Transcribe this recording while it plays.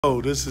Oh,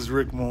 this is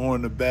Rick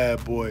Mahorn, the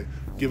bad boy,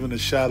 giving a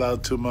shout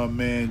out to my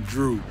man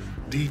Drew,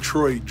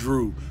 Detroit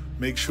Drew.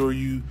 Make sure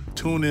you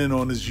tune in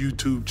on his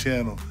YouTube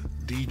channel,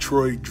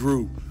 Detroit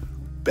Drew.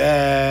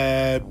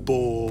 Bad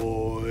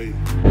boy.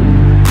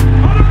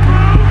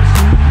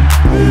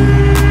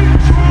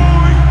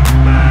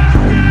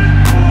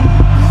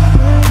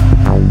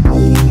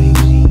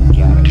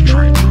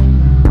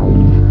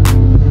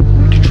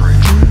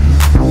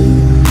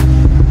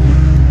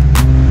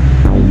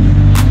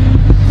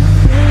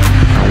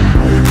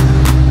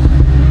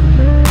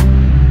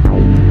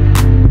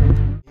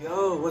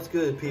 What's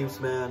good, peeps,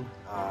 man?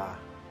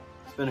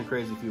 It's been a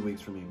crazy few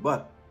weeks for me,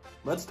 but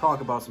let's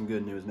talk about some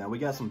good news now. We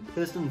got some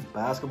Pistons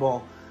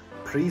basketball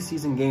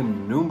preseason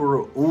game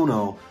numero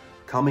uno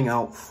coming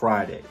out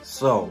Friday,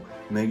 so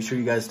make sure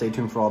you guys stay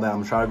tuned for all that. I'm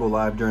gonna try to go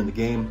live during the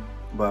game,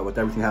 but with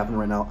everything happening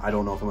right now, I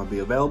don't know if I'm gonna be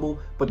available,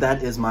 but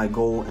that is my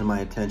goal and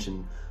my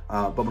intention.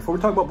 But before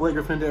we talk about Blake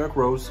Griffin and Derrick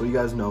Rose, so you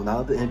guys know,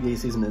 now that the NBA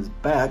season is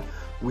back,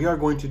 we are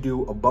going to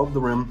do Above the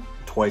Rim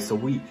twice a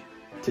week.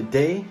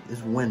 Today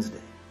is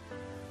Wednesday.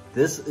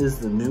 This is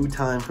the new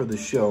time for the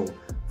show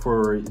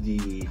for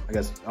the, I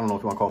guess, I don't know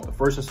if you want to call it the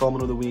first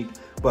installment of the week,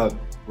 but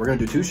we're going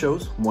to do two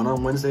shows, one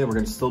on Wednesday, and we're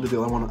going to still do the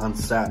other one on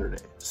Saturday.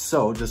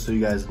 So, just so you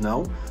guys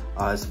know,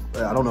 I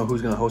don't know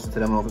who's going to host it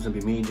today. I don't know if it's going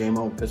to be me,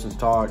 J-Mo, Pistons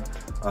Talk,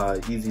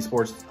 Easy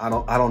Sports. I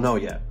don't know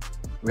yet.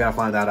 We got to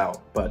find that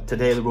out. But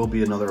today there will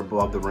be another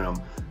Above the Rim,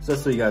 so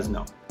just so you guys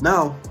know.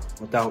 Now,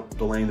 without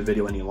delaying the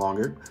video any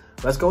longer,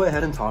 let's go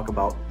ahead and talk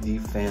about the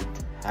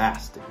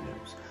fantastic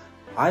news.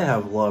 I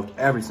have loved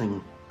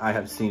everything I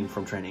have seen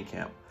from training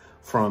camp,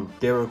 from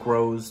Derrick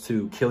Rose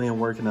to Killian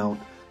working out,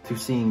 to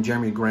seeing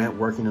Jeremy Grant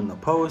working in the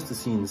post, to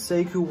seeing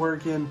Sekou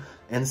working,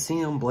 and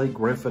seeing Blake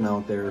Griffin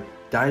out there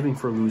diving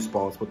for loose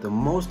balls. But the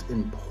most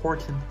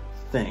important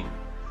thing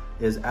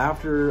is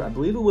after, I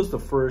believe it was the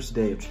first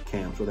day of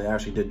camps where they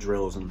actually did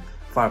drills and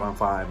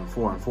 5-on-5 and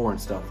 4-on-4 and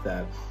stuff,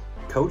 that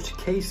Coach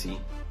Casey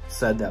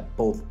said that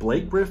both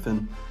Blake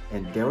Griffin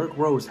and Derrick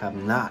Rose have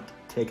not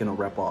taken a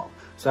rep off.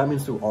 So that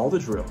means through all the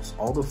drills,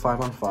 all the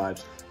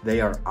 5-on-5s, they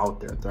are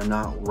out there. They're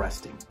not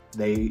resting.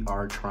 They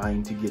are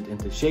trying to get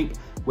into shape,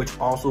 which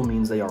also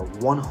means they are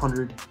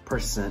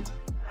 100%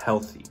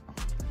 healthy.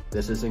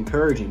 This is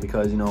encouraging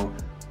because, you know,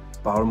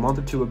 about a month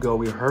or two ago,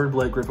 we heard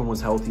Blake Griffin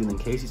was healthy, and then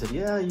Casey said,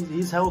 yeah,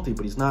 he's healthy,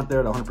 but he's not there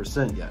at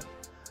 100% yet.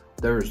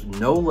 There's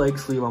no leg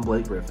sleeve on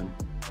Blake Griffin.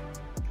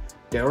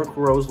 Derrick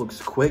Rose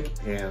looks quick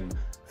and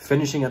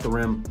finishing at the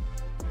rim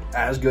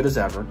as good as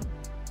ever,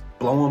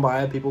 blowing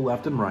by people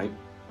left and right,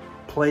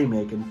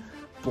 playmaking.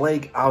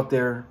 Blake out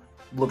there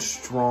looks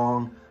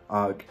strong.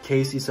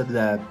 Casey said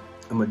that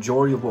the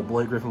majority of what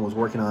Blake Griffin was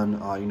working on,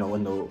 you know,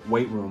 in the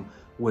weight room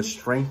was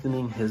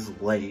strengthening his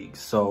legs.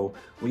 So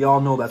we all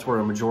know that's where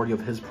a majority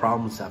of his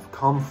problems have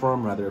come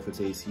from, rather if it's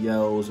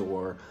ACLs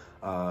or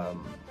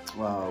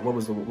what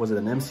was it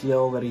an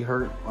MCL that he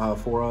hurt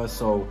for us.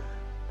 So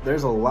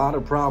there's a lot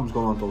of problems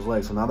going on with those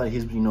legs. So now that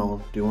he's, you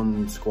know,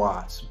 doing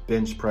squats,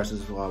 bench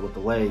presses with the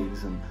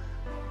legs, and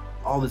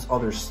all this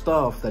other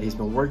stuff that he's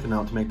been working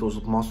out to make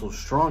those muscles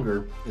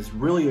stronger, is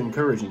really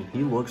encouraging.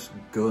 He looks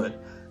good.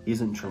 He's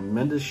in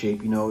tremendous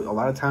shape. You know, a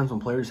lot of times when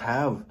players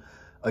have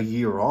a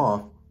year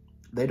off,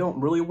 they don't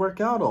really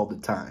work out all the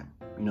time.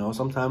 You know,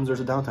 sometimes there's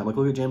a downtime. Like,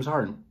 look at James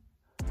Harden.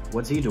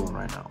 What's he doing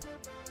right now?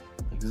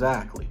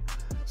 Exactly.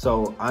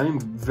 So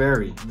I'm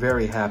very,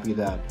 very happy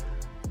that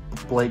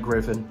Blake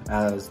Griffin,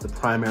 as the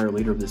primary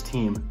leader of this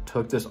team,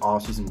 took this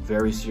offseason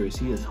very serious.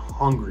 He is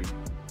hungry.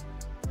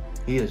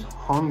 He is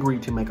hungry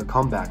to make a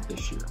comeback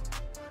this year.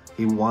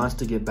 He wants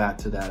to get back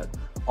to that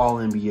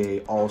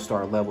All-NBA,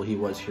 All-Star level he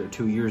was here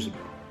 2 years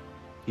ago.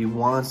 He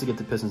wants to get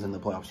the Pistons in the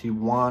playoffs. He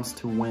wants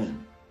to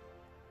win.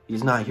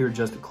 He's not here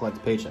just to collect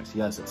paychecks.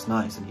 Yes, it's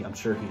nice, and I'm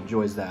sure he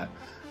enjoys that.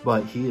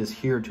 But he is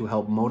here to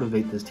help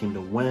motivate this team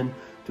to win,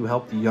 to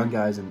help the young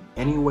guys in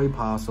any way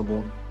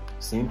possible.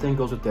 Same thing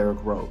goes with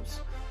Derrick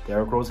Rose.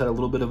 Derrick Rose had a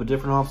little bit of a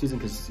different offseason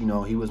because, you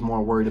know, he was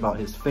more worried about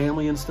his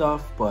family and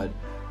stuff, but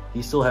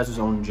he still has his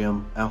own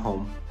gym at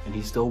home, and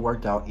he still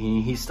worked out.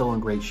 He's still in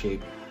great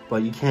shape,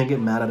 but you can't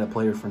get mad at a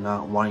player for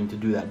not wanting to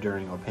do that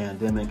during a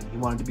pandemic. He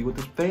wanted to be with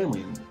his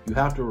family, and you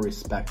have to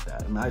respect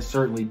that, and I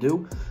certainly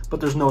do, but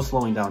there's no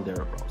slowing down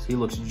Derrick Rose. He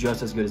looks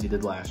just as good as he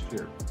did last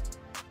year.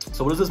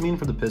 So what does this mean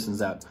for the Pistons?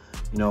 That,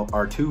 you know,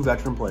 our two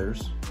veteran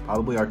players,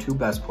 probably our two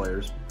best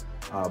players,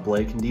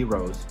 Blake and D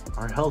Rose,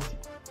 are healthy.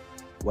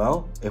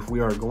 Well, if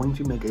we are going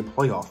to make a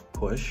playoff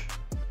push,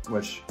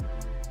 which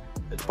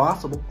it's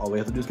possible, all we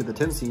have to do is get the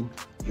 10 seed,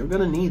 you're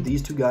going to need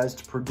these two guys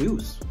to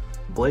produce.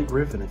 Blake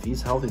Griffin, if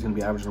he's healthy, is going to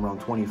be averaging around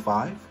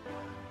 25.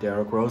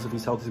 Derrick Rose, if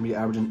he's healthy, is going to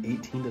be averaging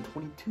 18 to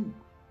 22.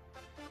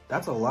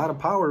 That's a lot of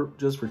power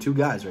just for two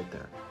guys right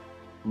there.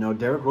 You know,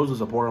 Derrick Rose was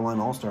a borderline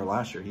all-star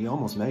last year. He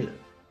almost made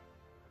it.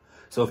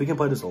 So if he can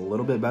play just a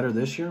little bit better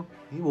this year,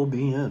 he will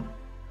be in.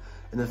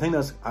 And the thing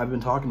that's I've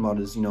been talking about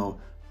is, you know,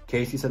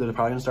 Casey said they're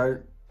probably going to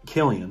start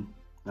Killian.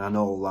 And I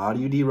know a lot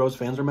of you D Rose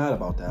fans are mad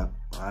about that.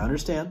 I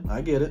understand.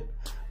 I get it.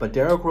 But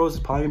Derrick Rose is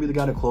probably going to be the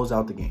guy to close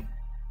out the game.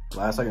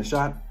 Last second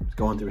shot is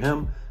going through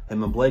him.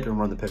 Him and Blake are going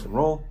to run the pick and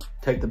roll,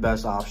 take the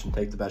best option,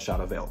 take the best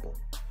shot available.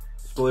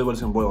 It's really what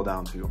it's going to boil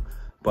down to.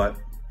 But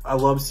I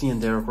love seeing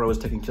Derrick Rose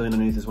taking Killian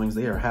underneath his wings.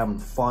 They are having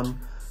fun.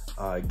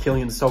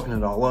 Killian's soaking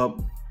it all up.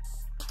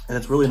 And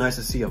it's really nice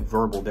to see a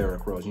verbal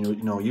Derrick Rose. You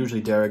know,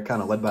 usually Derrick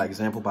kind of led by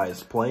example by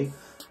his play.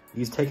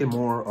 He's taken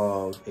more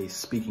of a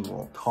speaking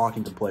role,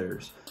 talking to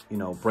players, you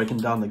know, breaking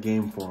down the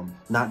game for them,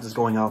 not just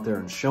going out there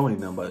and showing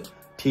them, but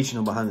teaching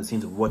them behind the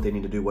scenes of what they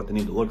need to do, what they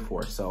need to look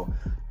for. So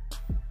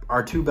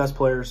our two best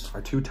players,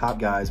 our two top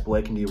guys,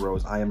 Blake and D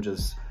Rose, I am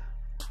just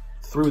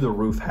through the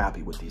roof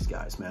happy with these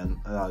guys,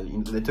 man.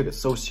 They took it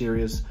so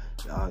serious.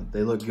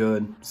 They look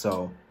good.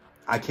 So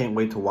I can't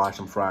wait to watch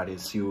them Friday,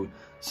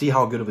 see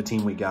how good of a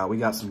team we got. We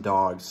got some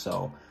dogs,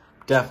 so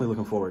definitely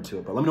looking forward to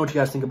it. But let me know what you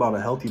guys think about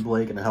a healthy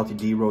Blake and a healthy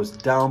D Rose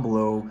down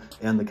below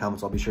in the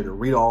comments. I'll be sure to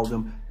read all of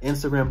them.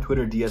 Instagram,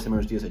 Twitter,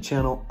 DSA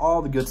channel,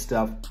 all the good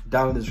stuff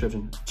down in the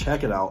description.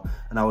 Check it out.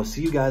 And I will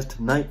see you guys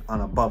tonight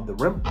on Above the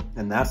Rim.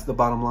 And that's the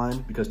bottom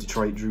line because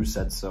Detroit Drew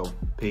said so.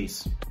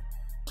 Peace.